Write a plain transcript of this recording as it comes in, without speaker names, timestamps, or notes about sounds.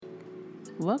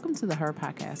Welcome to the Her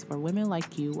Podcast, where women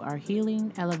like you are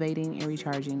healing, elevating, and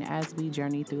recharging as we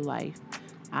journey through life.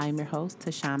 I am your host,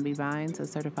 Tashawn B. Vines, a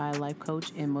certified life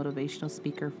coach and motivational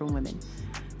speaker for women.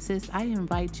 Sis, I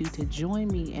invite you to join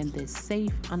me in this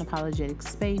safe, unapologetic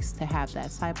space to have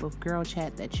that type of girl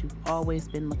chat that you've always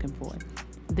been looking for.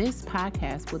 This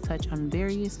podcast will touch on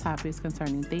various topics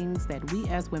concerning things that we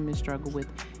as women struggle with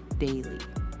daily.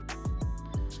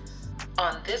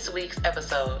 On this week's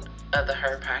episode of the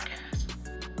Her Podcast.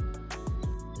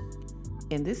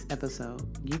 In this episode,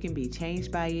 you can be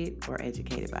changed by it or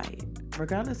educated by it.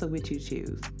 Regardless of which you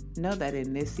choose, know that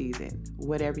in this season,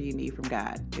 whatever you need from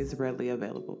God is readily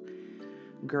available.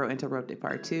 Girl Interrupted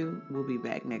Part 2 will be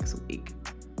back next week.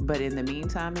 But in the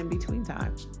meantime, in between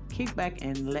time, kick back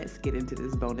and let's get into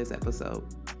this bonus episode,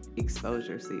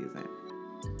 Exposure Season.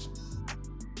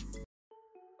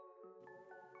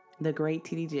 The great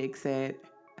T.D. Jakes said,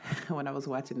 when I was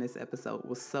watching this episode,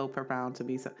 was so profound to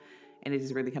me, and it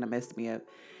just really kind of messed me up.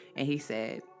 And he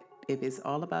said, if it's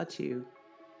all about you,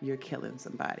 you're killing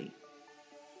somebody.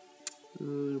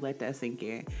 Ooh, let that sink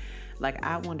in. Like,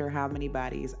 I wonder how many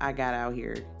bodies I got out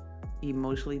here,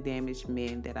 emotionally damaged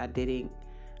men that I didn't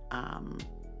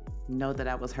know that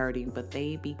I was hurting, but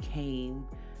they became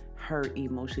hurt,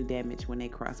 emotionally damaged when they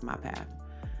crossed my path.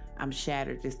 I'm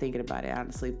shattered just thinking about it,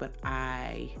 honestly, but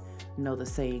I know the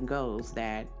saying goes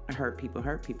that hurt people,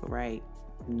 right?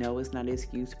 No, it's not an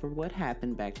excuse for what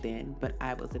happened back then, but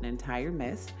I was an entire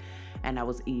mess, and I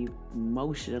was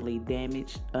emotionally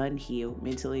damaged, unhealed,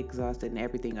 mentally exhausted, and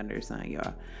everything under the sun,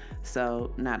 y'all.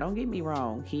 So now, don't get me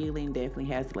wrong, healing definitely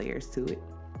has layers to it,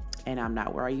 and I'm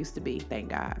not where I used to be, thank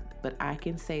God. But I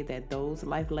can say that those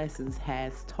life lessons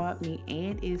has taught me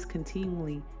and is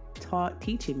continually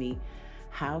teaching me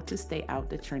how to stay out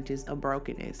the trenches of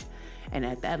brokenness, and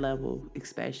at that level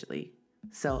especially.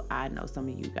 So I know some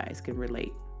of you guys can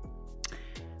relate.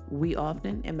 We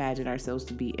often imagine ourselves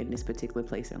to be in this particular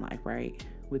place in life, right?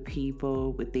 With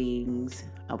people, with things,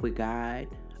 with God.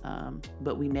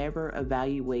 But we never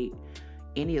evaluate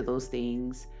any of those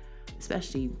things,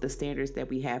 especially the standards that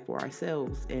we have for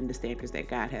ourselves and the standards that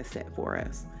God has set for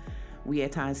us. We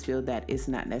at times feel that it's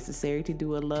not necessary to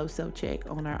do a love self-check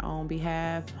on our own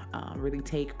behalf, really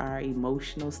take our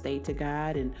emotional state to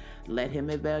God and let Him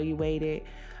evaluate it.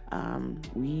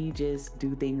 We just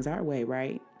do things our way,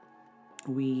 right?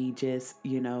 We just,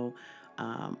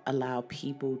 allow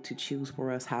people to choose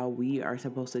for us how we are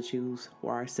supposed to choose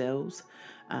for ourselves.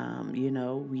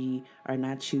 We are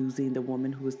not choosing the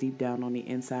woman who is deep down on the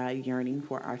inside yearning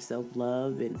for our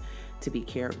self-love and to be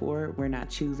cared for. We're not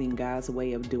choosing God's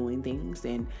way of doing things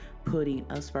and putting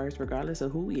us first regardless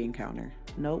of who we encounter.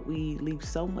 No, we leave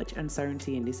so much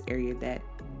uncertainty in this area that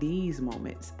these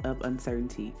moments of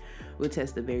uncertainty will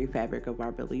test the very fabric of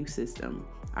our belief system,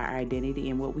 our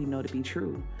identity, and what we know to be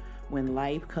true. When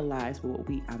life collides with what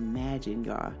we imagine,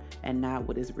 y'all, and not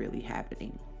what is really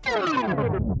happening.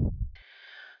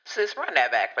 Sis, run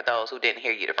that back for those who didn't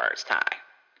hear you the first time.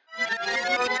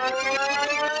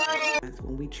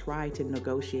 When we try to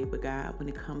negotiate with God when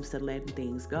it comes to letting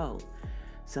things go.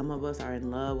 Some of us are in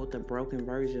love with a broken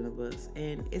version of us,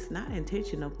 and it's not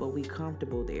intentional, but we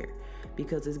comfortable there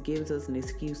because it gives us an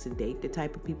excuse to date the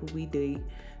type of people we do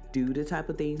the type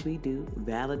of things we do,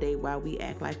 validate why we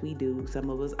act like we do. Some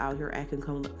of us out here acting,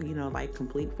 like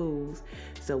complete fools.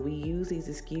 So we use these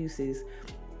excuses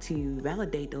to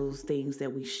validate those things that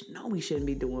we know we shouldn't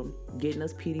be doing, getting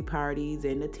us pity parties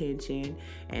and attention.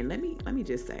 And let me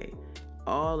just say,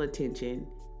 all attention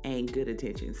ain't good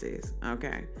attention, sis.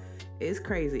 Okay, it's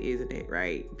crazy, isn't it?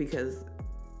 Right? Because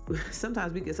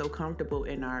sometimes we get so comfortable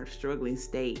in our struggling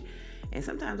state, and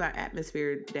sometimes our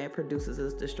atmosphere that produces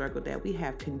us the struggle that we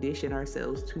have conditioned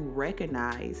ourselves to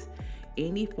recognize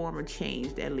any form of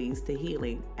change that leads to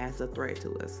healing as a threat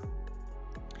to us.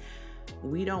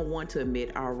 We don't want to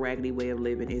admit our raggedy way of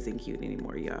living isn't cute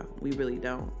anymore, y'all. We really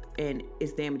don't. And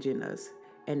it's damaging us.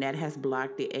 And that has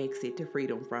blocked the exit to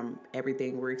freedom from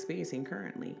everything we're experiencing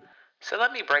currently. So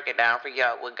let me break it down for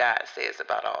y'all what God says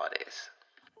about all this.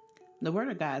 The Word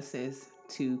of God says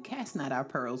to cast not our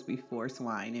pearls before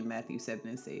swine in Matthew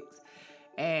 7:6.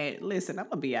 And listen, I'm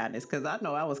going to be honest, because I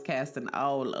know I was casting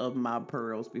all of my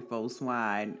pearls before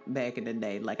swine back in the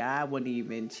day. Like, I wasn't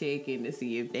even checking to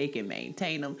see if they can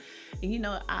maintain them. And,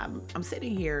 I'm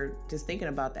sitting here just thinking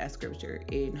about that scripture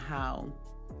and how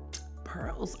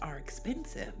pearls are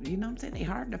expensive. You know what I'm saying? They're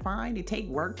hard to find. They take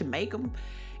work to make them.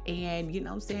 And,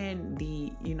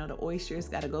 the oysters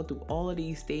got to go through all of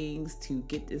these things to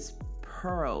get this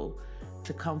pearl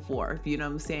to come forth. You know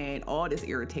what I'm saying? All this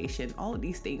irritation, all of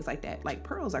these things like that. Like,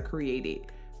 pearls are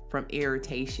created from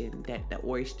irritation that the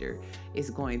oyster is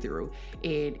going through.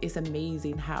 And it's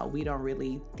amazing how we don't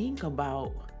really think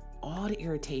about all the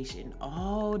irritation,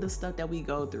 all the stuff that we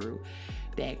go through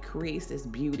that creates this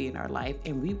beauty in our life,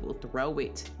 and we will throw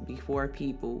it before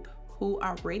people who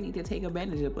are ready to take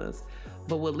advantage of us,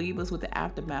 but will leave us with the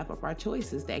aftermath of our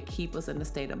choices that keep us in a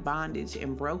state of bondage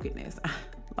and brokenness.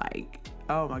 Like,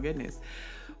 oh my goodness.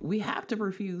 We have to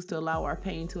refuse to allow our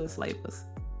pain to enslave us.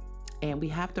 And we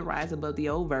have to rise above the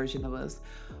old version of us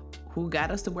who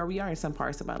got us to where we are in some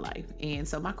parts of our life. And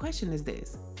so my question is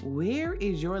this: where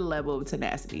is your level of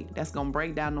tenacity that's going to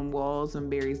break down them walls and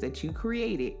barriers that you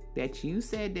created, that you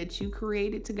said that you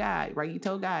created to God, right? You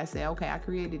told God, say, okay, I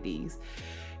created these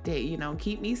that, you know,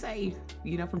 keep me safe,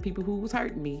 you know, from people who was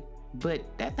hurting me.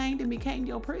 But that thing that became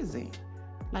your prison.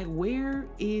 Like, where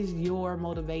is your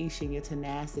motivation, your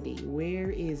tenacity?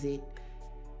 Where is it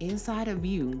inside of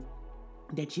you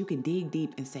that you can dig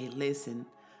deep and say, listen,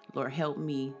 Lord, help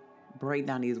me break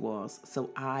down these walls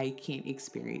so I can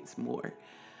experience more?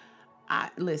 I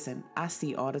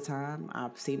see all the time.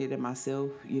 I've seen it in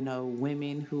myself, you know,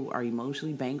 women who are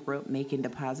emotionally bankrupt, making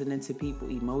deposit into people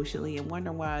emotionally and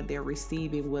wondering why they're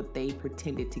receiving what they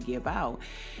pretended to give out.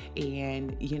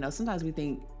 And, you know, sometimes we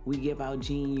think we give out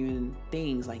genuine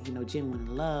things, like, you know,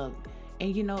 genuine love.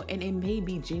 And, you know, and it may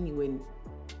be genuine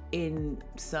in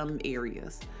some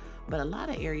areas, but a lot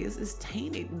of areas is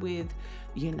tainted with,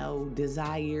 you know,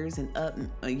 desires and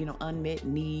unmet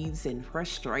needs and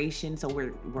frustration. So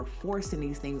we're forcing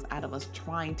these things out of us,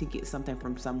 trying to get something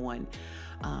from someone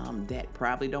that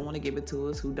probably don't want to give it to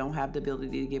us, who don't have the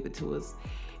ability to give it to us.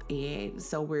 And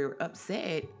so we're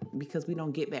upset because we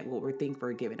don't get back what we think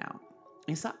we're giving out.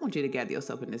 And so I want you to gather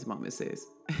yourself in this moment, sis.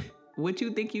 What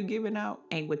you think you giving out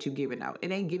ain't what you giving out.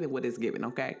 It ain't giving what it's giving,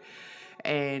 okay?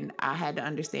 And I had to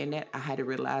understand that. I had to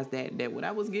realize that what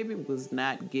I was giving was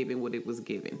not giving what it was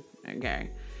giving. Okay.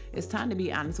 It's time to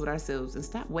be honest with ourselves and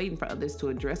stop waiting for others to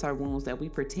address our wounds that we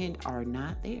pretend are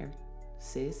not there.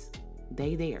 Sis,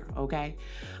 they there. Okay.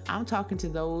 I'm talking to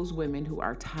those women who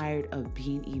are tired of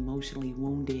being emotionally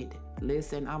wounded.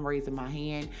 Listen, I'm raising my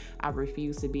hand. I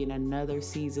refuse to be in another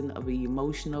season of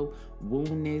emotional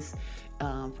woundness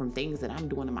from things that I'm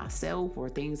doing to myself or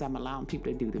things I'm allowing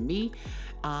people to do to me.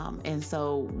 And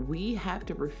so we have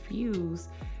to refuse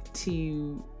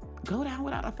to go down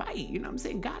without a fight. You know what I'm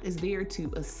saying? God is there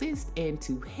to assist and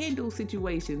to handle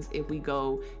situations if we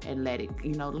go and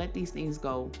let these things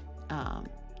go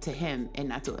to him and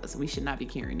not to us. We should not be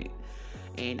carrying it.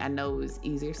 And I know it's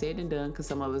easier said than done, because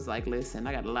some of us like, listen,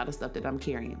 I got a lot of stuff that I'm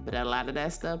carrying, but a lot of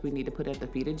that stuff we need to put at the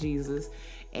feet of Jesus,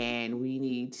 and we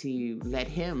need to let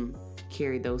him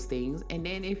carry those things. And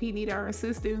then if he need our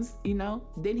assistance, you know,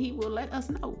 then he will let us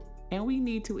know, and we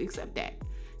need to accept that.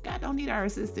 God don't need our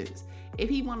assistance. If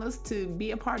he wants us to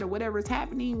be a part of whatever's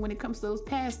happening when it comes to those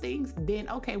past things, then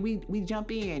okay, we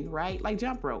jump in, right? Like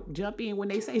jump rope, jump in when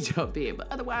they say jump in.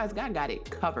 But otherwise, God got it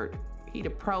covered. He the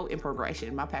pro in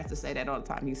progression. My pastor say that all the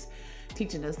time. He's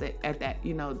teaching us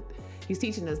he's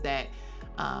teaching us that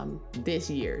this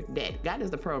year that God is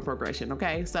the pro in progression.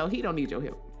 Okay, so he don't need your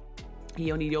help. He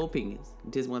don't need your opinions.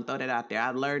 Just want to throw that out there.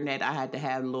 I've learned that I had to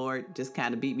have Lord just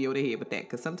kind of beat me over the head with that,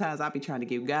 because sometimes I'll be trying to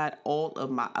give God all of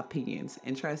my opinions,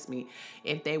 and trust me,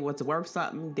 if they were worth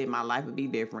something, then my life would be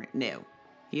different. No,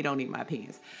 he don't need my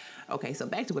opinions. Okay, so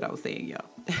back to what I was saying, y'all.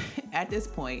 At this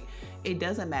point, it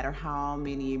doesn't matter how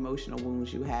many emotional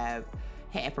wounds you have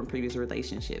had from previous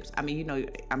relationships. I mean, you know,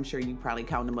 I'm sure you probably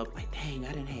count them up like, dang,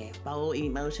 I didn't have 4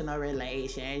 emotional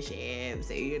relationships.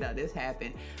 You know, this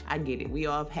happened. I get it. We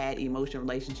all have had emotional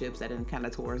relationships that didn't kind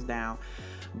of tore us down.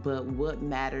 But what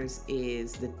matters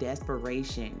is the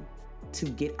desperation to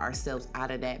get ourselves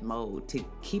out of that mode, to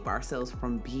keep ourselves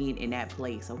from being in that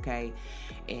place, okay?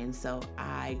 And so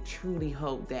I truly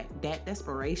hope that that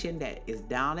desperation that is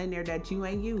down in there that you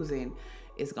ain't using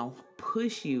is going to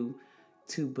push you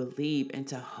to believe and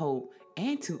to hope,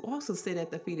 and to also sit at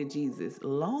the feet of Jesus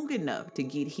long enough to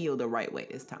get healed the right way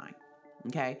this time,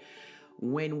 okay?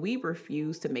 When we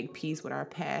refuse to make peace with our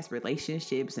past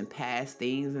relationships and past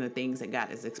things and the things that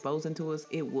God is exposing to us,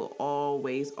 it will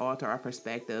always alter our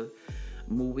perspective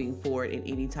moving forward in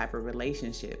any type of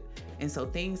relationship. And so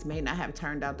things may not have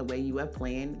turned out the way you have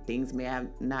planned. Things may have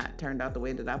not turned out the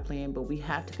way that I planned, but we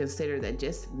have to consider that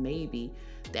just maybe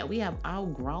that we have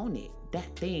outgrown it.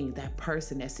 That thing, that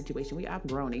person, that situation, we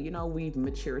outgrown it. You know, we've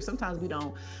matured. Sometimes we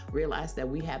don't realize that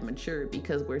we have matured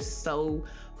because we're so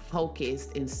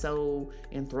focused and so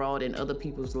enthralled in other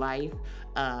people's life.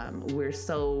 We're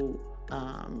so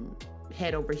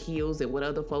head over heels in what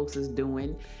other folks is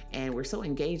doing, and we're so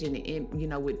engaged in,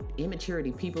 with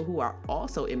immaturity, people who are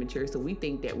also immature. So we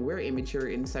think that we're immature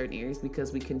in certain areas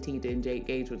because we continue to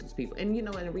engage with those people. And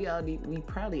in reality, we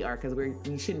probably are, because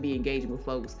we shouldn't be engaging with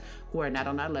folks who are not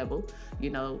on our level,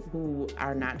 who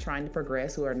are not trying to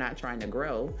progress, who are not trying to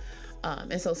grow.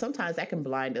 And so sometimes that can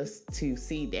blind us to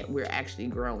see that we're actually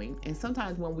growing. And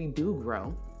sometimes when we do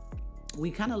grow, we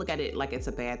kind of look at it like it's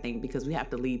a bad thing, because we have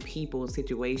to leave people and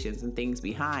situations and things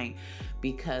behind,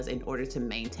 because in order to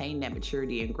maintain that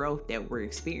maturity and growth that we're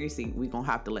experiencing, we're going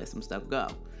to have to let some stuff go.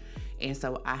 And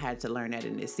so I had to learn that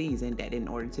in this season, that in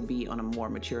order to be on a more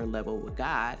mature level with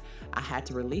God, I had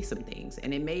to release some things.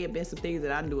 And it may have been some things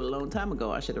that I knew a long time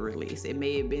ago I should have released. It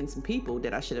may have been some people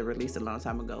that I should have released a long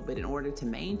time ago. But in order to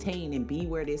maintain and be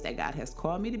where it is that God has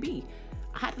called me to be,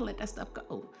 I had to let that stuff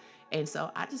go. And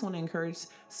so I just want to encourage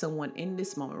someone in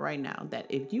this moment right now, that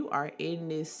if you are in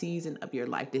this season of your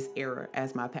life, this era,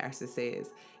 as my pastor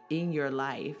says, in your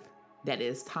life, that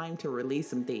it's time to release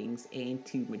some things and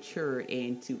to mature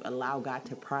and to allow God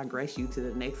to progress you to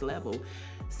the next level.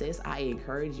 Sis, I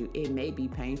encourage you. It may be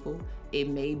painful. It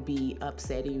may be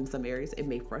upsetting in some areas. It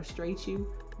may frustrate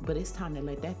you, but it's time to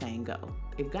let that thing go.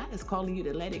 If God is calling you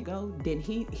to let it go, then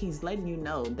he's letting you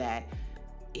know that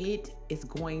it is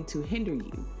going to hinder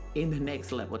you in the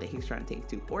next level that he's trying to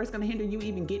take you to, or it's going to hinder you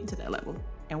even getting to that level.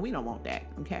 And we don't want that.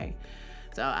 Okay.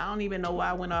 So I don't even know why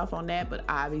I went off on that, but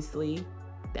obviously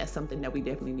that's something that we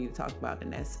definitely need to talk about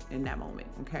in that moment.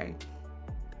 Okay.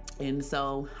 And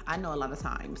so I know a lot of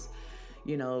times,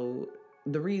 the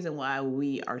reason why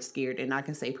we are scared, and I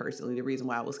can say personally, the reason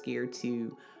why I was scared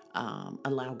to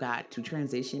allow God to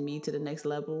transition me to the next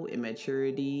level in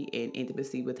maturity and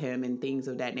intimacy with him and things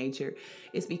of that nature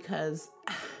is because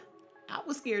I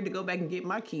was scared to go back and get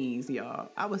my keys,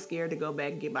 y'all. I was scared to go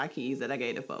back and get my keys that I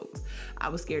gave to folks. I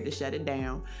was scared to shut it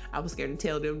down. I was scared to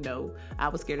tell them no. I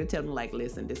was scared to tell them, like,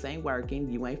 listen, this ain't working.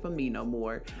 You ain't for me no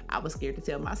more. I was scared to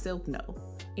tell myself no.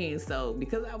 And so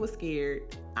because I was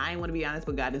scared, I didn't want to be honest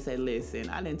with God and say, listen,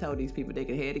 I didn't tell these people they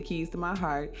could have the keys to my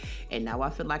heart. And now I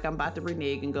feel like I'm about to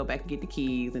renege and go back and get the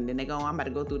keys. And then I'm about to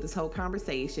go through this whole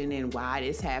conversation and why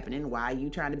this happening, why you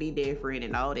trying to be different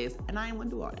and all this. And I didn't want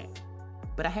to do all that.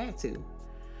 But I had to.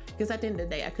 Because at the end of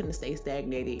the day, I couldn't stay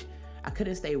stagnated. I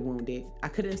couldn't stay wounded. I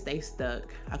couldn't stay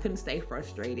stuck. I couldn't stay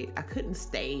frustrated. I couldn't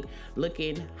stay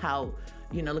looking at how,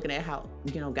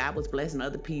 God was blessing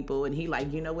other people. And he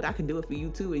like, you know what, I can do it for you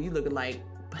too. And you looking like,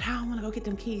 but I don't want to go get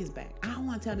them keys back. I don't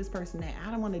want to tell this person that.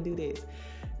 I don't want to do this.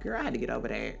 Girl, I had to get over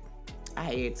that. I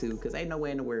had to, because ain't no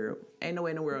way in the world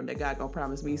that God gonna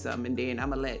promise me something and then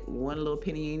I'm gonna let one little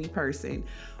penny person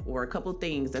or a couple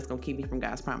things that's gonna keep me from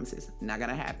God's promises. Not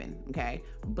gonna happen, okay?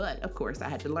 But of course I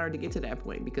had to learn to get to that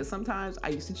point, because sometimes I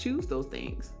used to choose those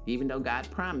things even though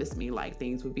God promised me like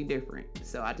things would be different.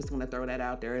 So I just want to throw that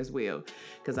out there as well,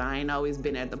 because I ain't always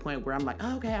been at the point where I'm like,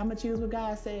 oh, okay, I'm gonna choose what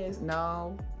God says.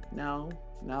 No,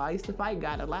 I used to fight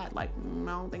God a lot, like, I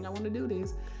don't think I want to do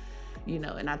this.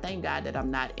 And I thank God that I'm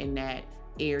not in that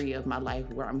area of my life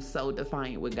where I'm so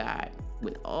defiant with God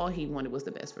when all he wanted was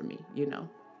the best for me,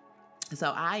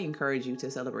 So I encourage you to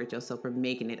celebrate yourself for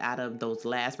making it out of those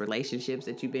last relationships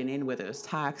that you've been in, whether it's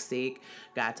toxic,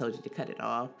 God told you to cut it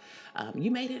off.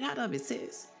 You made it out of it,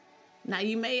 sis. Now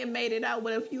you may have made it out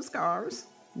with a few scars,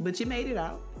 but you made it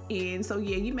out. And so,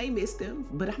 yeah, you may miss them,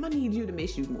 but I'm going to need you to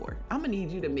miss you more. I'm going to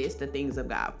need you to miss the things of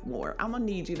God more. I'm going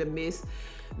to need you to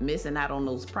missing out on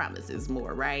those promises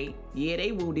more, right? Yeah,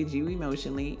 they wounded you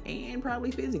emotionally and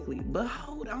probably physically, but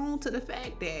hold on to the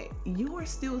fact that you're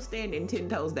still standing 10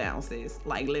 toes down, sis.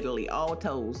 Like literally all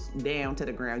toes down to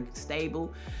the ground. You're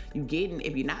stable.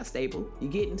 If you're not stable,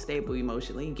 you're getting stable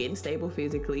emotionally, you're getting stable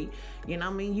physically. You know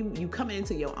what I mean? You coming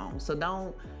into your own. So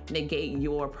don't negate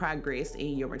your progress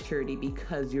and your maturity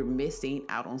because you're missing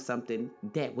out on something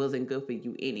that wasn't good for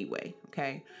you anyway,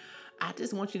 okay? I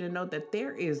just want you to know that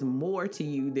there is more to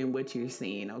you than what you're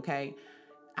seeing, okay?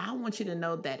 I want you to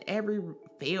know that every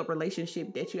failed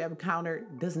relationship that you have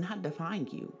encountered does not define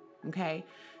you, okay?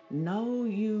 No,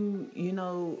 you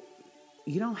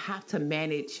don't have to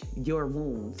manage your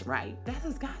wounds, right? That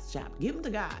is God's job. Give them to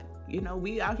God.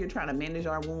 We out here trying to manage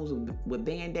our wounds with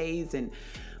Band-Aids and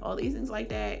all these things like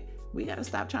that. We got to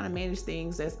stop trying to manage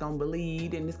things that's going to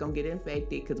bleed and it's going to get infected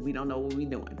because we don't know what we're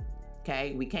doing.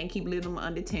 Okay, we can't keep leaving them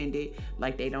unattended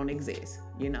like they don't exist,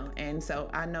 And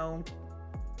so I know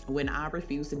when I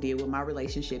refuse to deal with my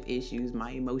relationship issues,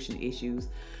 my emotion issues,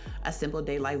 a simple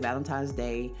day like Valentine's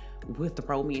Day will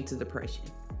throw me into depression,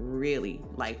 really,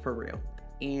 like for real.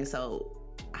 And so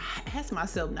I I ask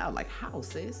myself now, like, how,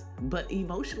 sis? But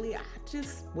emotionally, I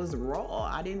just was raw.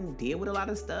 I didn't deal with a lot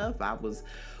of stuff. I was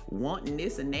wanting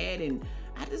this and that, and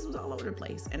I just was all over the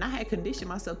place. And I had conditioned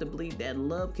myself to believe that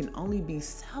love can only be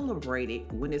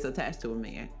celebrated when it's attached to a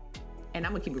man. And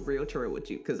I'm gonna keep it real true with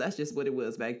you, because that's just what it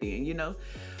was back then, you know?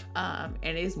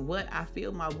 And it's what I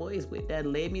filled my voice with that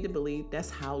led me to believe that's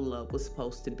how love was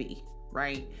supposed to be,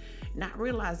 right? Not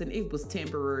realizing it was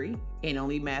temporary and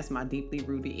only masked my deeply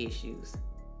rooted issues.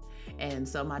 And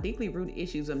so my deeply rooted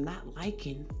issues of not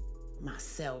liking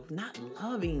myself, not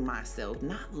loving myself,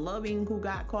 not loving who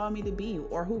God called me to be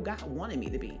or who God wanted me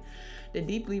to be. The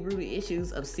deeply rooted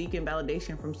issues of seeking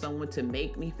validation from someone to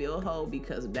make me feel whole,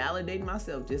 because validating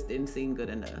myself just didn't seem good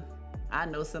enough. I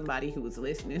know somebody who is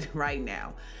listening right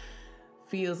now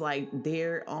feels like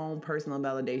their own personal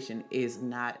validation is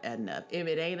not enough. If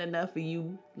it ain't enough for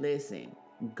you, listen,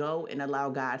 go and allow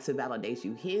God to validate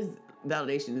you. His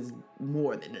validation is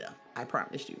more than enough. I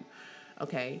promise you.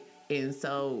 Okay. And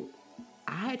so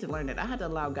I had to learn that I had to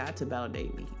allow God to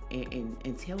validate me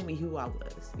and tell me who I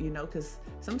was, you know, because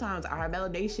sometimes our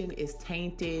validation is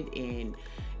tainted and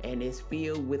it's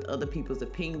filled with other people's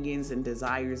opinions and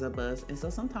desires of us. And so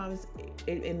sometimes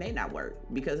it may not work,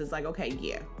 because it's like, okay,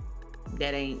 yeah,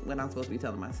 that ain't what I'm supposed to be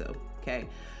telling myself. Okay.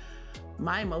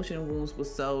 My emotional wounds were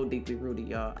so deeply rooted,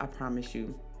 y'all. I promise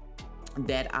you,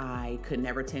 that I could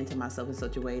never tend to myself in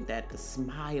such a way that the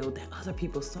smile that other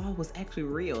people saw was actually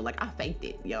real. Like, I faked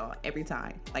it, y'all, every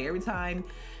time. Like, every time,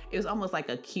 it was almost like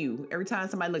a cue. Every time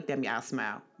somebody looked at me, I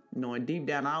smile, knowing deep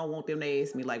down, I don't want them to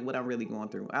ask me, like, what I'm really going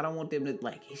through. I don't want them to,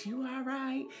 like, is you all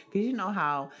right? Because you know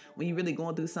how when you're really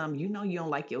going through something, you know you don't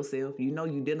like yourself. You know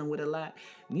you're dealing with a lot.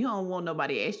 You don't want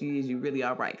nobody to ask you, is you really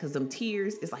all right? Because them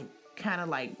tears, it's like, kind of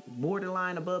like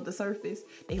borderline above the surface.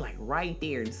 They like right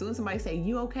there. And as soon as somebody say,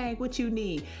 you okay? What you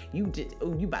need? You just,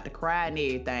 you about to cry and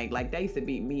everything. Like, they used to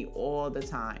be me all the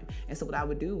time. And so what I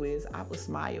would do is I would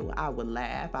smile. I would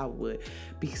laugh. I would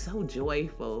be so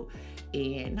joyful,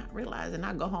 and not realizing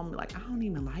I go home and like, I don't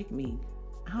even like me.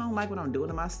 I don't like what I'm doing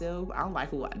to myself. I don't like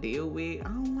who I deal with. I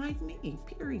don't like me,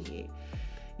 period.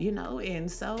 You know,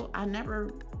 and so I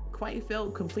never quite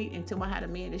felt complete until I had a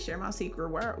man to share my secret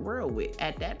world with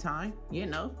at that time, you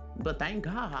know. But thank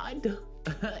God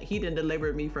he didn't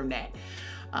deliver me from that.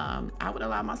 I would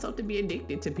allow myself to be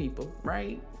addicted to people,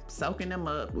 right? Soaking them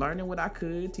up, learning what I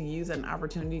could to use an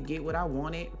opportunity to get what I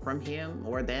wanted from him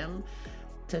or them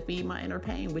to feed my inner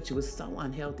pain, which was so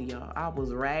unhealthy, y'all. I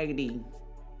was raggedy,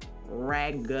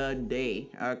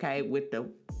 okay, with the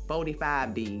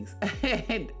 45 Ds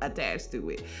attached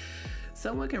to it.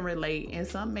 Someone can relate, and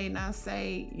some may not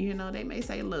say, you know, they may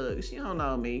say, look, she don't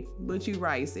know me, but you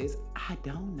right, sis, I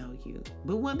don't know you.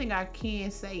 But one thing I can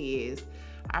say is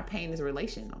our pain is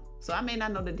relational. So I may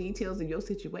not know the details of your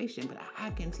situation, but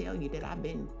I can tell you that I've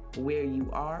been where you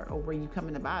are or where you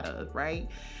coming up out of, right?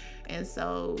 And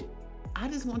so I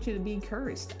just want you to be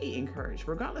encouraged, stay encouraged.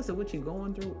 Regardless of what you're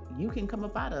going through, you can come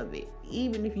up out of it.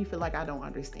 Even if you feel like I don't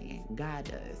understand, God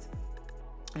does.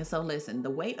 And so listen, the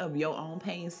weight of your own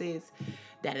pain, sis,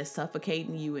 that is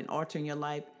suffocating you and altering your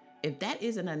life, if that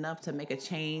isn't enough to make a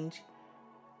change,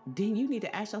 then you need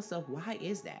to ask yourself, why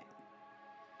is that?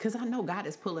 Because I know God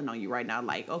is pulling on you right now.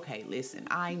 Like, okay, listen,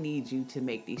 I need you to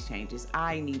make these changes.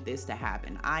 I need this to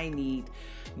happen. I need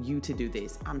you to do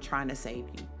this. I'm trying to save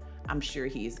you. I'm sure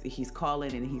he's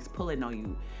calling and he's pulling on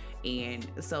you. And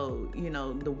so, you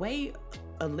know, the way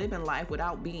of living life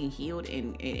without being healed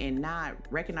and not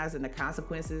recognizing the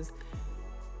consequences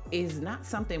is not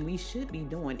something we should be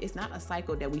doing. It's not a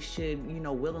cycle that we should, you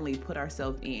know, willingly put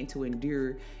ourselves in to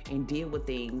endure and deal with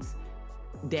things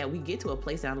that we get to a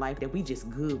place in our life that we just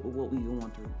good with what we going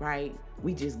through, right?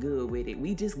 We just good with it.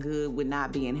 We just good with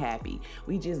not being happy.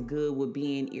 We just good with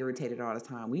being irritated all the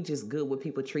time. We just good with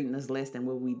people treating us less than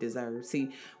what we deserve. See,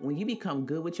 when you become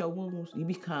good with your wounds, you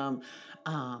become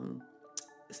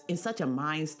in such a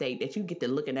mind state that you get to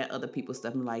looking at other people's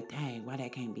stuff and like, dang, why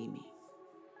that can't be me?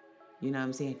 You know what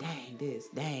I'm saying? Dang this,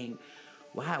 dang,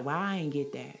 why I ain't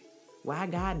get that? Why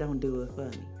God don't do it for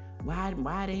me? Why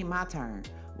it ain't my turn?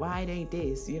 Why it ain't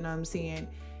this? You know what I'm saying?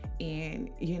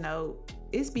 And, you know,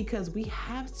 it's because we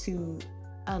have to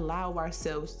allow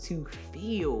ourselves to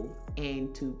feel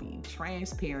and to be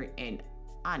transparent and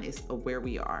honest of where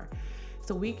we are,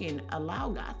 so we can allow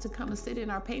God to come and sit in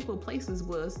our painful places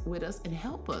with us and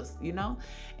help us, you know?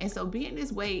 And so being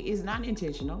this way is not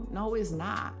intentional. No, it's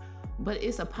not. But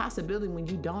it's a possibility when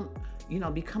you don't, you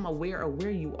know, become aware of where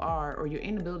you are, or your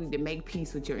inability to make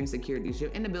peace with your insecurities,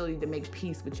 your inability to make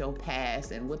peace with your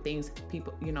past and what things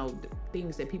people, you know,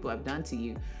 things that people have done to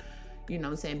you. You know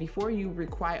what I'm saying? Before you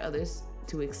require others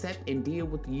to accept and deal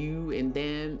with you and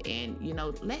them, and, you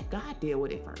know, let God deal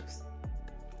with it first.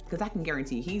 Because I can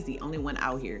guarantee you, he's the only one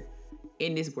out here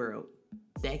in this world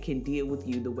that can deal with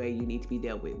you the way you need to be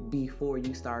dealt with before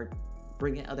you start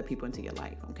bringing other people into your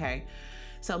life, okay?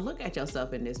 So look at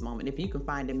yourself in this moment. If you can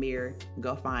find a mirror,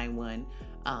 go find one.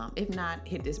 If not,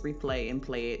 hit this replay and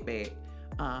play it back.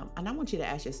 And I want you to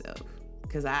ask yourself,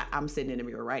 because I'm sitting in the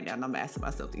mirror right now and I'm asking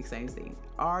myself these same things.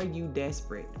 Are you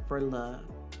desperate for love?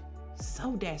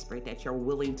 So desperate that you're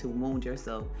willing to wound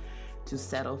yourself to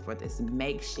settle for this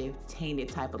makeshift, tainted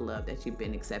type of love that you've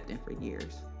been accepting for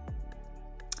years?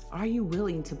 Are you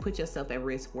willing to put yourself at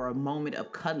risk for a moment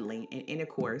of cuddling and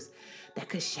intercourse that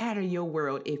could shatter your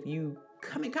world if you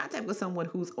come in contact with someone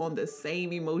who's on the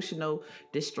same emotional,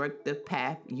 destructive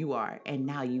path you are, and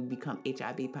now you become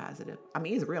HIV positive? I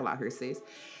mean, it's real out here, sis.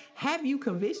 Have you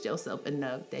convinced yourself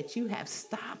enough that you have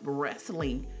stopped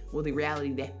wrestling with the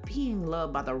reality that being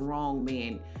loved by the wrong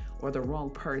man or the wrong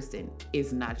person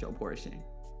is not your portion?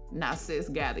 Now, sis,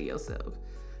 gather yourself.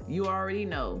 You already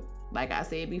know, like I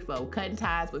said before, cutting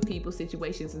ties with people,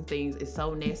 situations, and things is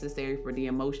so necessary for the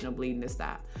emotional bleeding to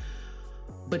stop.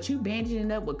 But you bandaging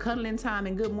it up with cuddling time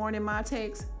and good morning, my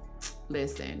text?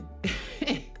 Listen,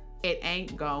 it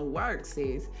ain't gonna work,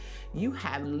 sis. You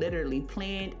have literally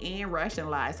planned and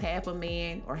rationalized half a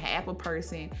man or half a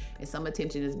person, and some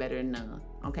attention is better than none.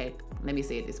 Okay, let me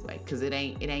say it this way, because it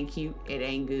ain't cute, it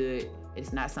ain't good.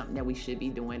 It's not something that we should be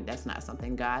doing. That's not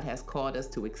something God has called us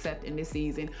to accept in this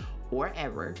season or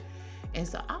ever. And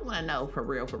so I want to know, for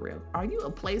real, are you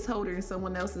a placeholder in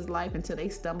someone else's life until they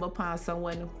stumble upon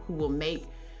someone who will make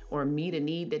or meet a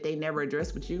need that they never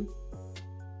addressed with you?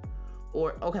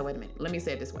 Or, okay, wait a minute, let me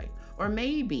say it this way. Or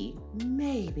maybe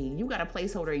you got a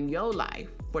placeholder in your life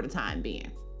for the time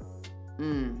being.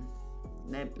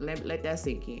 Let that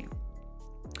sink in.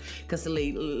 Because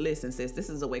listen, sis, this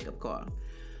is a wake-up call.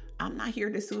 I'm not here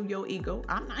to soothe your ego.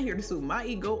 I'm not here to soothe my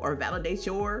ego or validate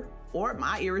your or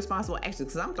my irresponsible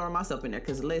actions, because I'm throwing myself in there.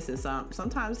 Because listen,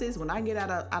 sometimes, sis, when I get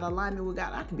out of alignment with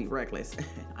God, I can be reckless.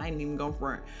 I ain't even going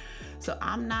front. So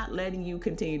I'm not letting you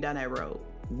continue down that road.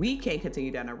 We can't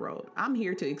continue down that road. I'm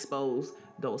here to expose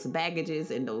those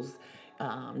baggages and those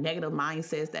negative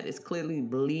mindsets that is clearly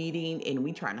bleeding, and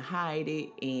we trying to hide it,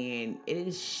 and it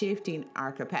is shifting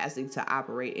our capacity to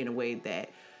operate in a way that,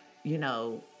 you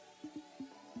know,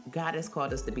 God has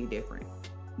called us to be different.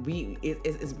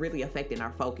 It's really affecting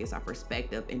our focus, our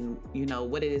perspective, and, you know,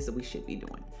 what it is that we should be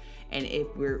doing. And if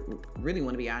we're really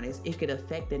want to be honest, it could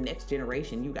affect the next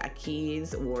generation. You got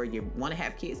kids or you want to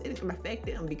have kids, it can affect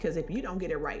them, because if you don't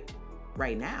get it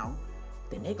right now,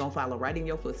 then they're going to follow right in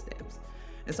your footsteps.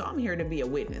 And so I'm here to be a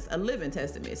witness. A living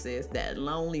testament says that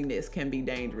loneliness can be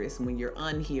dangerous when you're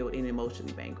unhealed and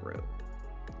emotionally bankrupt.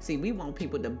 See, we want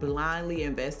people to blindly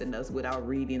invest in us without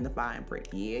reading the fine print.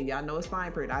 Yeah, y'all know it's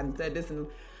fine print. I said this in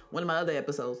one of my other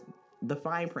episodes. The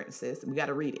fine print says we got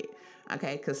to read it.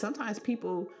 Okay? Because sometimes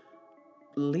people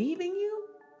leaving you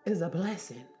is a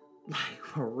blessing. Like,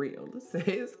 for real.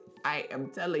 Sis, I am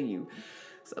telling you.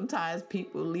 Sometimes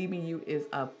people leaving you is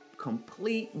a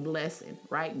complete blessing,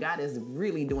 right? God is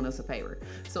really doing us a favor.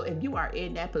 So if you are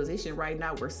in that position right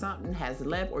now where something has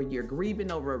left, or you're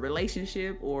grieving over a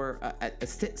relationship or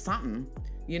something,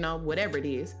 you know, whatever it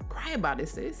is, cry about it,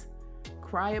 sis.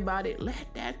 Cry about it.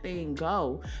 Let that thing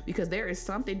go, because there is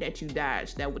something that you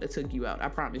dodged that would have took you out. I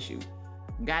promise you.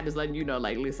 God is letting you know,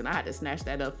 like, listen, I had to snatch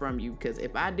that up from you, because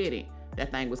if I didn't,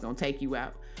 that thing was going to take you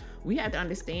out. We have to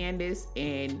understand this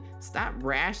and stop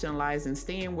rationalizing,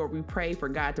 staying where we pray for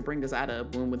God to bring us out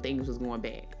of when things was going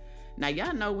bad. Now,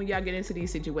 y'all know when y'all get into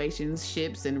these situations,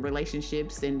 ships and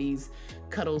relationships and these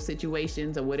cuddle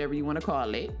situations or whatever you want to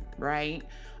call it, right?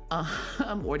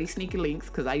 Or these sneaky links,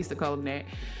 because I used to call them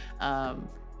that.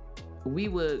 We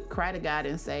would cry to God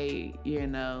and say, you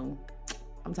know,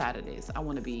 I'm tired of this. I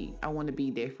want to be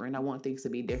different. I want things to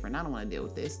be different. I don't want to deal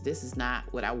with this. This is not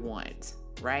what I want,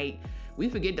 right? We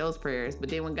forget those prayers, but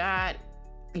then when God,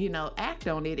 you know, act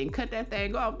on it and cut that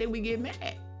thing off, then we get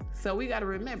mad. So we got to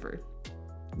remember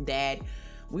that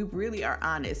we really are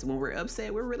honest. When we're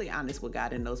upset, we're really honest with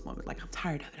God in those moments. Like, I'm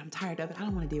tired of it. I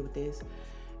don't want to deal with this.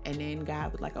 And then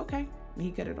God was like, okay, and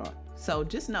he cut it off. So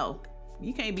just know,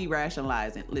 you can't be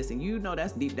rationalizing. Listen, you know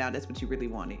that's deep down, that's what you really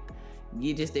wanted.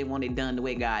 You just didn't want it done the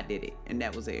way God did it. And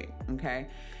that was it. Okay.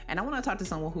 And I want to talk to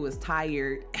someone who is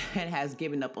tired and has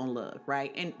given up on love,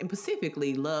 right? And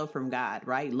specifically love from God,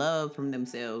 right? Love from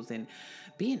themselves and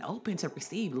being open to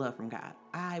receive love from God.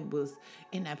 I was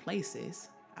in that places.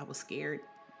 I was scared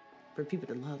for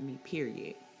people to love me,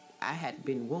 period. I had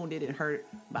been wounded and hurt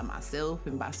by myself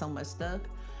and by so much stuff.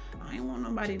 I ain't want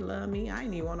nobody to love me. I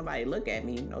ain't even want nobody to look at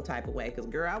me no type of way. Because,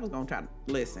 girl, I was going to try to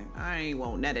listen. I ain't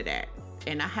want none of that.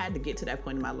 And I had to get to that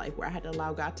point in my life where I had to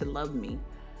allow God to love me.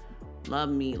 Love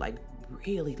me, like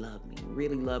really love me.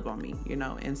 Really love on me, you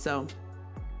know? And so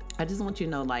I just want you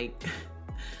to know, like,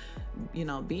 you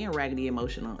know, being raggedy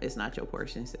emotional is not your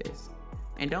portion, sis.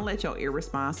 And don't let your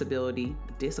irresponsibility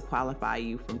disqualify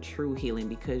you from true healing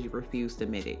because you refuse to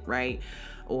admit it, right?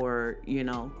 Or, you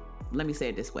know, let me say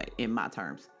it this way, in my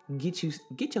terms, get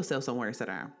yourself somewhere and sit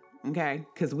down, okay?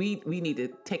 Because we need to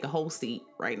take a whole seat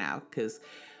right now, because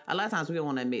a lot of times we don't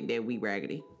want to admit that we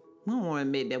raggedy. We don't want to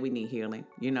admit that we need healing.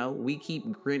 You know, we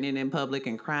keep grinning in public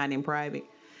and crying in private.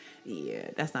 Yeah,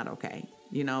 that's not okay.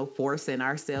 You know, forcing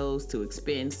ourselves to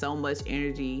expend so much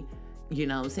energy, you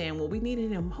know what I'm saying? Well, we need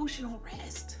an emotional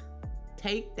rest.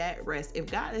 Take that rest. If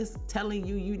God is telling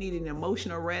you you need an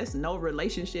emotional rest, no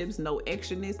relationships, no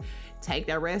extraness, take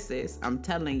that rest, sis. I'm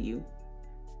telling you.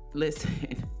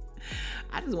 Listen,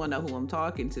 I just want to know who I'm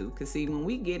talking to. Because see, when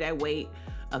we get that weight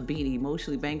of being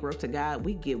emotionally bankrupt to God,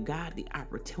 we give God the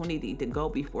opportunity to go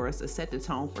before us to set the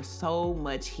tone for so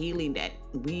much healing that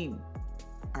we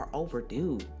are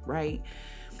overdue, right?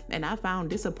 And I found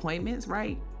disappointments,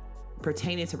 right,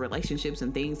 pertaining to relationships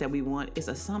and things that we want is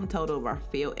a sum total of our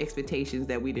failed expectations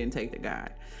that we didn't take to God.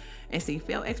 And see,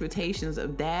 failed expectations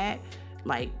of that,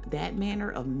 like that manner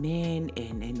of men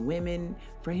and women,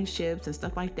 friendships and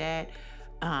stuff like that,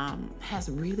 has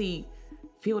really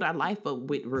filled our life up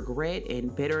with regret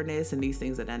and bitterness and these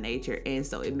things of that nature. And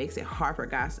so it makes it hard for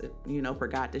God, for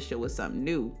God to show us something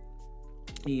new.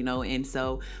 You know, and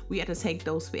so we got to take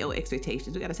those failed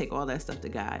expectations. We got to take all that stuff to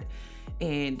God.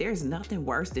 And there's nothing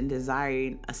worse than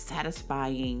desiring a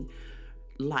satisfying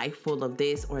life full of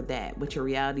this or that, but your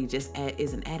reality just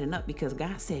isn't adding up because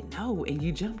God said no, and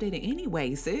you jumped in it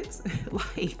anyway, sis.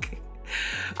 Like,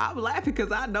 I'm laughing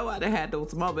because I know I done had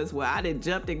those moments where I done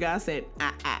jumped and God said,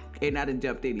 and I done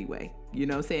jumped anyway. You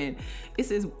know what I'm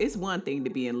saying? It's one thing to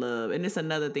be in love, and it's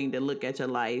another thing to look at your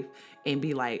life and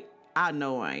be like, I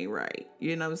know I ain't right.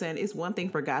 You know what I'm saying? It's one thing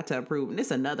for God to approve, and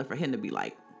it's another for him to be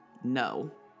like,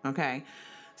 no. Okay.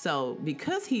 So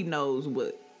because he knows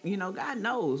what, God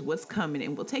knows what's coming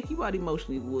and will take you out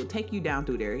emotionally, will take you down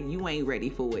through there. You ain't ready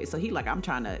for it. So he like, I'm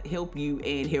trying to help you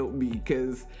and help me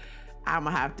because I'm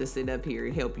going to have to sit up here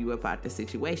and help you about the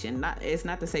situation. It's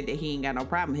not to say that he ain't got no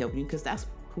problem helping you because that's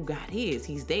who God is.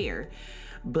 He's there.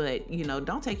 But,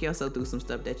 don't take yourself through some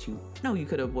stuff that you know you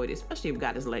could avoid, especially if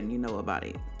God is letting you know about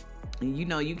it. And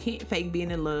you can't fake being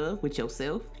in love with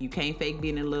yourself. You can't fake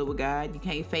being in love with God. You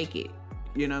can't fake it.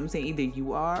 You know what I'm saying? Either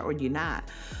you are or you're not.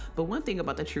 But one thing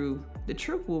about the truth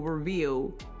will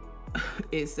reveal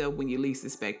itself when you least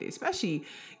expect it, especially,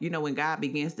 when God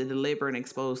begins to deliver and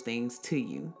expose things to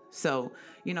you. So,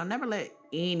 never let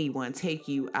anyone take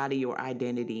you out of your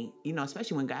identity,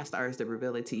 especially when God starts to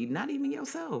reveal it to you, not even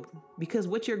yourself, because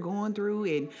what you're going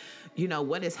through and,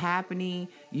 what is happening,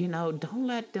 don't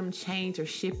let them change or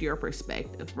shift your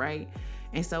perspective, right?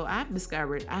 And so I've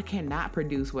discovered I cannot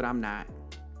produce what I'm not.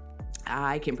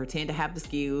 I can pretend to have the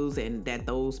skills and that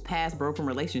those past broken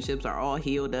relationships are all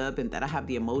healed up and that I have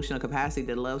the emotional capacity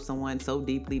to love someone so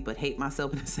deeply but hate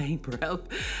myself in the same breath.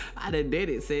 I done did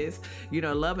it, sis.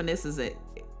 Loving this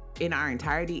in our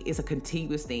entirety is a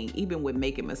continuous thing, even with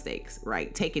making mistakes,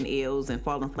 right? Taking L's and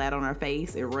falling flat on our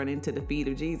face and running to the feet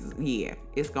of Jesus. Yeah,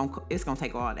 it's gonna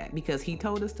take all that because he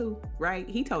told us to, right?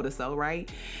 He told us so,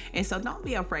 right? And so don't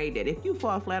be afraid that if you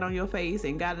fall flat on your face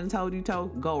and God done told you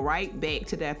to, go right back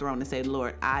to that throne and say,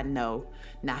 Lord, I know,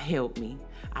 now help me.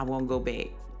 I won't go back.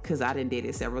 Because I done did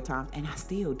it several times and I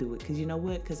still do it. Because you know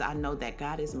what? Because I know that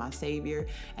God is my savior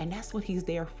and that's what he's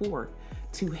there for,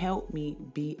 to help me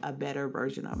be a better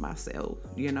version of myself,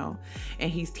 and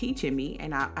he's teaching me.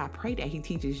 And I pray that he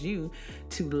teaches you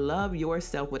to love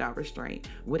yourself without restraint,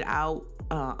 without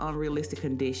unrealistic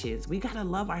conditions. We got to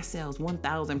love ourselves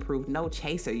 1,000 proof, no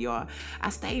chaser, y'all. I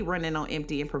stayed running on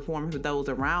empty and performing for those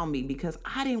around me because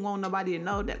I didn't want nobody to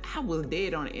know that I was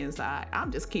dead on the inside.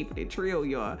 I'm just keeping it real,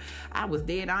 y'all. I was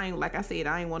dead. Like I said,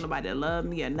 I ain't want nobody to love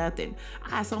me or nothing.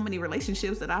 I had so many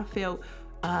relationships that I felt,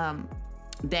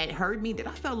 that hurt me, that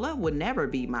I felt love would never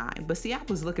be mine. But see, I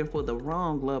was looking for the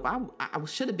wrong love. I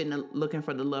should have been looking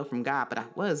for the love from God, but I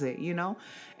wasn't,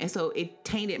 And so it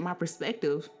tainted my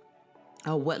perspective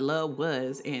what love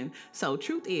was. And so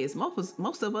truth is,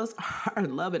 most of us are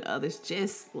loving others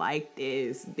just like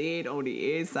this, dead on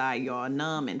the inside, y'all,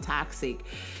 numb and toxic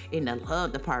in the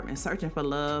love department, searching for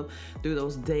love through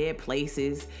those dead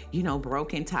places,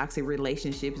 broken toxic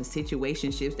relationships and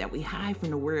situationships that we hide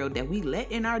from the world, that we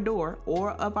let in our door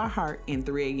or of our heart in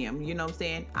 3 a.m. You know what I'm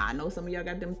saying? I know some of y'all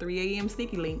got them 3 a.m.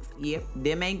 sneaky links. Yep,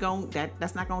 them ain't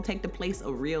that's not gonna take the place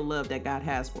of real love that God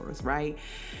has for us, right?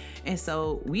 And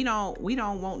so we don't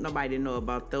want nobody to know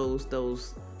about those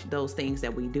things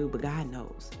that we do, but God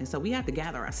knows. And so we have to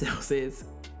gather ourselves.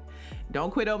 Don't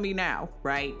quit on me now,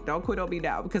 right? Don't quit on me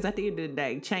now, because at the end of the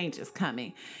day, change is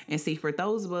coming. And see, for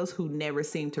those of us who never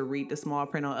seem to read the small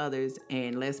print on others,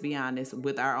 and let's be honest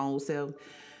with our own self,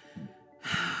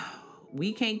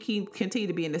 we can't continue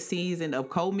to be in the season of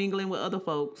co-mingling with other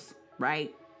folks,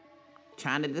 right?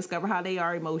 Trying to discover how they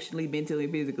are emotionally, mentally,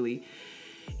 physically,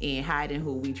 and hiding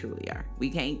who we truly are. We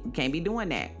can't be doing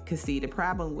that. Because see, the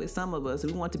problem with some of us,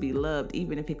 we want to be loved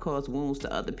even if it causes wounds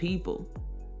to other people,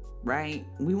 right?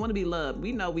 We want to be loved.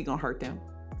 We know we gonna hurt them.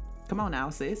 Come on now,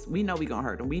 sis. We know we gonna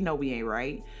hurt them. We know we ain't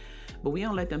right. But we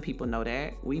don't let them people know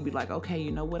that. We be like, okay,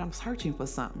 you know what? I'm searching for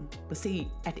something. But see,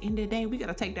 at the end of the day, we got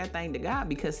to take that thing to God,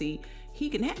 because see, he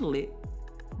can handle it.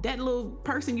 That little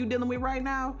person you dealing with right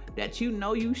now that you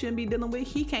know you shouldn't be dealing with,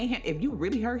 he can't. If you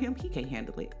really hurt him, he can't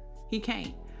handle it. He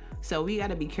can't. So we got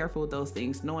to be careful with those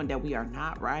things, knowing that we are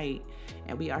not right,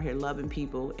 and we are here loving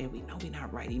people, and we know we're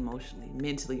not right emotionally,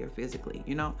 mentally, or physically,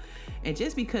 And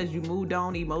just because you moved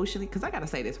on emotionally, because I got to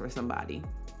say this for somebody,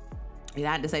 and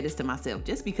I had to say this to myself,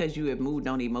 just because you have moved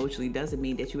on emotionally doesn't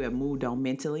mean that you have moved on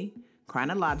mentally,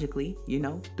 chronologically,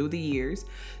 through the years,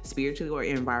 spiritually or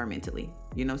environmentally.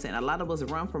 You know what I'm saying? A lot of us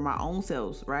run from our own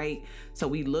selves, right? So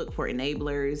we look for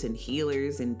enablers and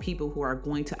healers and people who are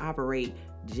going to operate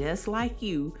just like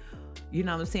you. You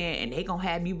know what I'm saying? And they gonna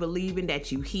have you believing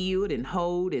that you healed and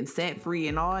whole and set free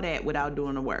and all that without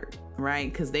doing the work,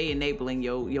 right? Because they enabling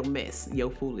your mess,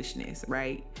 your foolishness,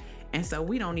 right? And so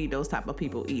we don't need those type of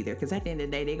people either, because at the end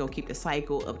of the day, they're going to keep the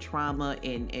cycle of trauma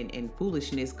and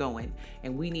foolishness going.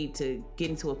 And we need to get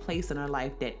into a place in our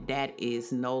life that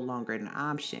is no longer an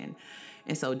option.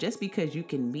 And so just because you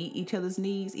can meet each other's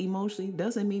needs emotionally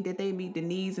doesn't mean that they meet the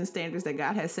needs and standards that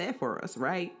God has set for us,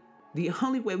 right? The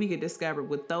only way we can discover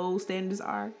what those standards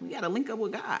are, we got to link up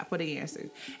with God for the answers.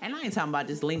 And I ain't talking about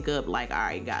just link up like, all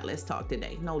right, God, let's talk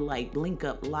today. No, like link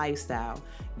up lifestyle.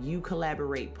 You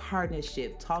collaborate,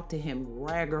 partnership, talk to him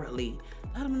regularly.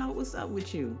 Let him know what's up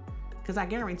with you. Because I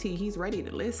guarantee he's ready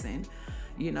to listen,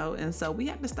 And so we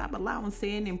have to stop allowing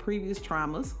sin and previous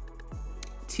traumas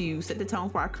to set the tone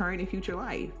for our current and future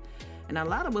life. And a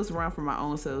lot of us run from our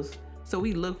own selves. So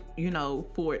we look,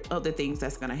 for other things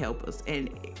that's going to help us, and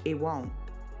it won't.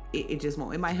 It just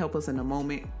won't. It might help us in a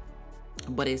moment,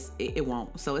 but it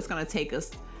won't. So it's going to take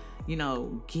us,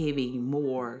 giving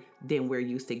more than we're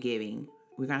used to giving.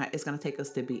 It's going to take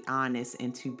us to be honest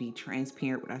and to be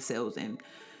transparent with ourselves and,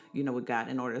 with God,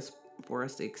 in order for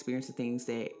us to experience the things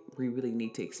that we really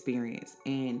need to experience.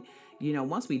 And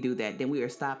once we do that, then we will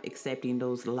stop accepting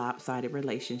those lopsided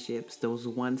relationships, those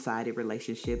one-sided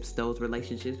relationships, those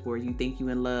relationships where you think you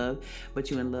in love,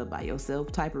 but you in love by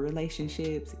yourself type of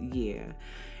relationships. Yeah.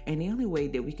 And the only way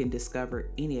that we can discover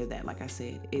any of that, like I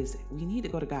said, is we need to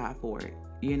go to God for it,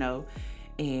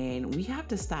 and we have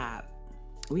to stop.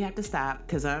 We have to stop,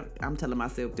 because I'm telling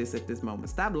myself this at this moment.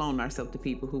 Stop loaning ourselves to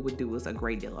people who would do us a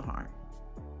great deal of harm.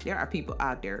 There are people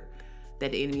out there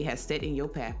that the enemy has set in your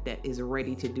path that is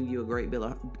ready to do you a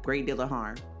great deal of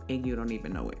harm, and you don't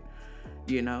even know it,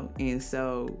 And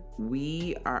so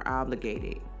we are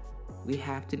obligated. We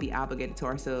have to be obligated to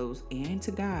ourselves and to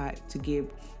God to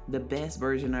give the best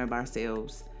version of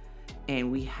ourselves,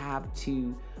 and we have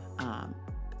to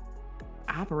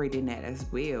operate in that as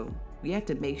well. We have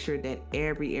to make sure that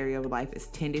every area of life is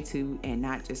tended to, and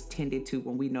not just tended to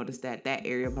when we notice that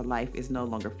area of our life is no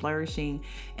longer flourishing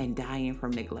and dying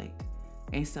from neglect.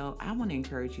 And so I want to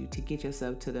encourage you to get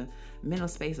yourself to the mental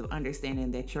space of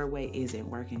understanding that your way isn't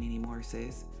working anymore,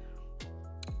 sis.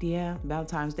 Yeah,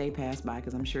 Valentine's Day passed by,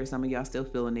 because I'm sure some of y'all still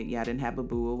feeling it. Y'all didn't have a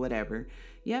boo or whatever.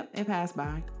 Yep, it passed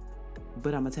by.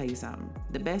 But I'm going to tell you something.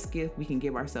 The best gift we can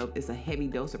give ourselves is a heavy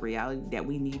dose of reality that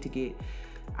we need to get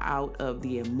out of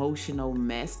the emotional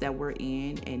mess that we're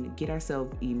in and get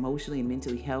ourselves emotionally and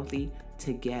mentally healthy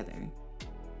together,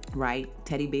 right?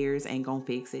 Teddy bears ain't gonna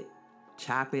fix it.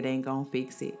 Chocolate ain't gonna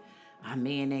fix it. A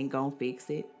man ain't gonna fix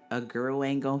it. A girl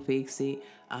ain't gonna fix it.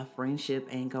 A friendship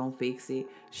ain't gonna fix it.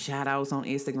 Shout outs on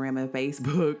Instagram and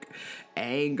Facebook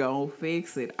ain't gonna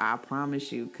fix it. I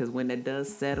promise you. Because when the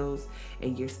dust settles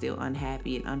and you're still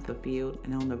unhappy and unfulfilled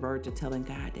and on the verge of telling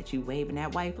God that you waving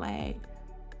that white flag,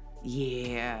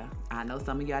 Yeah, I know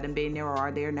some of y'all done been there or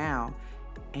are there now.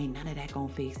 Ain't none of that gonna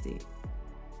fix it.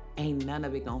 Ain't none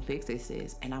of it gonna fix it,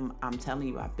 sis. And I'm telling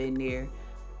you, I've been there.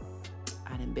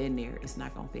 I done been there. It's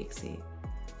not gonna fix it.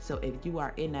 So if you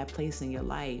are in that place in your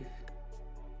life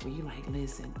where you like,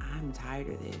 listen, I'm tired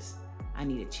of this. I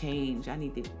need to change. I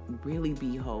need to really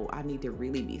be whole. I need to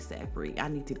really be set free. I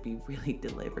need to be really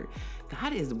delivered.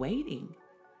 God is waiting.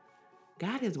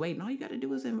 God is waiting. All you got to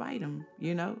do is invite him,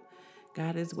 you know?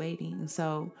 God is waiting.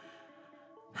 So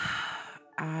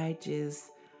I just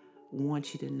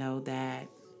want you to know that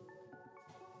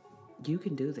you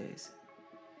can do this.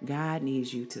 God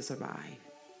needs you to survive.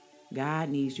 God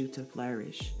needs you to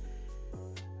flourish.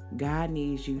 God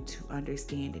needs you to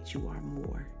understand that you are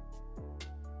more.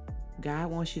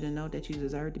 God wants you to know that you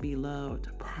deserve to be loved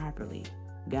properly.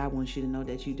 God wants you to know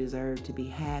that you deserve to be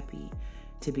happy,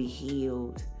 to be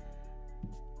healed.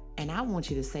 And I want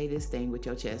you to say this thing with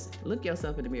your chest. Look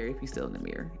yourself in the mirror if you're still in the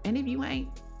mirror. And if you ain't,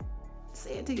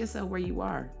 say it to yourself where you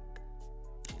are.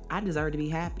 I deserve to be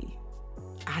happy.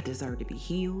 I deserve to be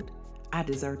healed. I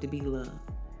deserve to be loved.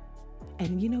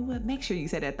 And you know what? Make sure you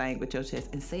say that thing with your chest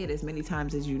and say it as many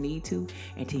times as you need to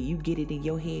until you get it in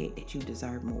your head that you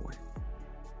deserve more.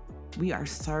 We are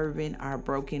serving our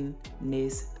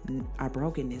brokenness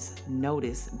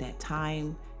notice that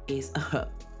time is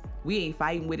up. We ain't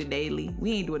fighting with it daily.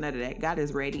 We ain't doing none of that. God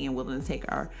is ready and willing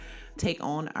to take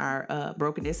on our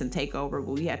brokenness and take over,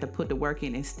 but we have to put the work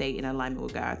in and stay in alignment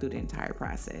with God through the entire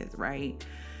process, right?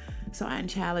 So I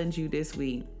challenge you this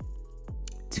week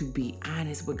to be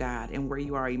honest with God and where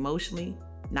you are emotionally,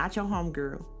 not your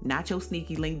homegirl, not your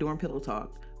sneaky link during pillow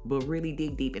talk, but really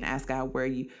dig deep and ask God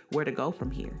where to go from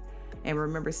here. And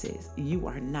remember, sis, you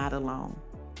are not alone.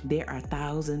 There are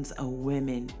thousands of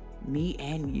women, me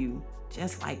and you,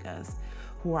 just like us,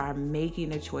 who are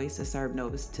making a choice to serve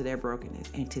notice to their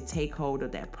brokenness and to take hold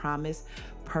of that promised,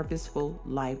 purposeful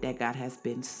life that God has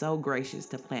been so gracious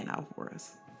to plan out for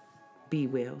us. Be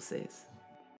well, sis.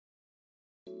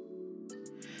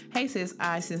 Hey sis,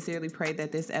 I sincerely pray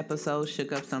that this episode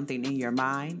shook up something in your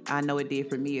mind. I know it did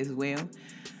for me as well.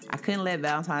 I couldn't let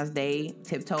Valentine's Day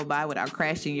tiptoe by without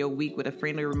crashing your week with a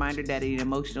friendly reminder that an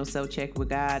emotional self-check with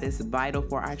God is vital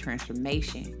for our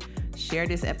transformation. Share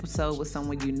this episode with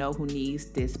someone you know who needs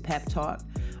this pep talk.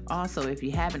 Also, if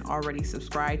you haven't already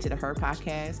subscribed to the Her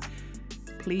Podcast,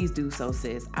 please do so,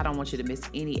 sis. I don't want you to miss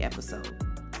any episode.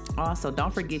 Also,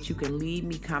 don't forget you can leave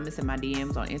me comments in my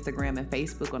DMs on Instagram and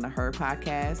Facebook on the Her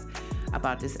Podcast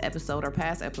about this episode or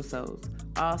past episodes.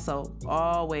 Also,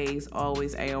 always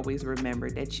remember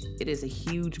that it is a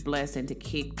huge blessing to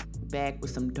kick back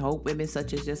with some dope women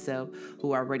such as yourself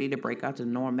who are ready to break out the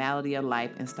normality of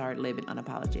life and start living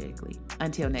unapologetically.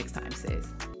 Until next time,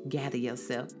 sis, gather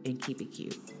yourself and keep it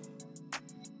cute.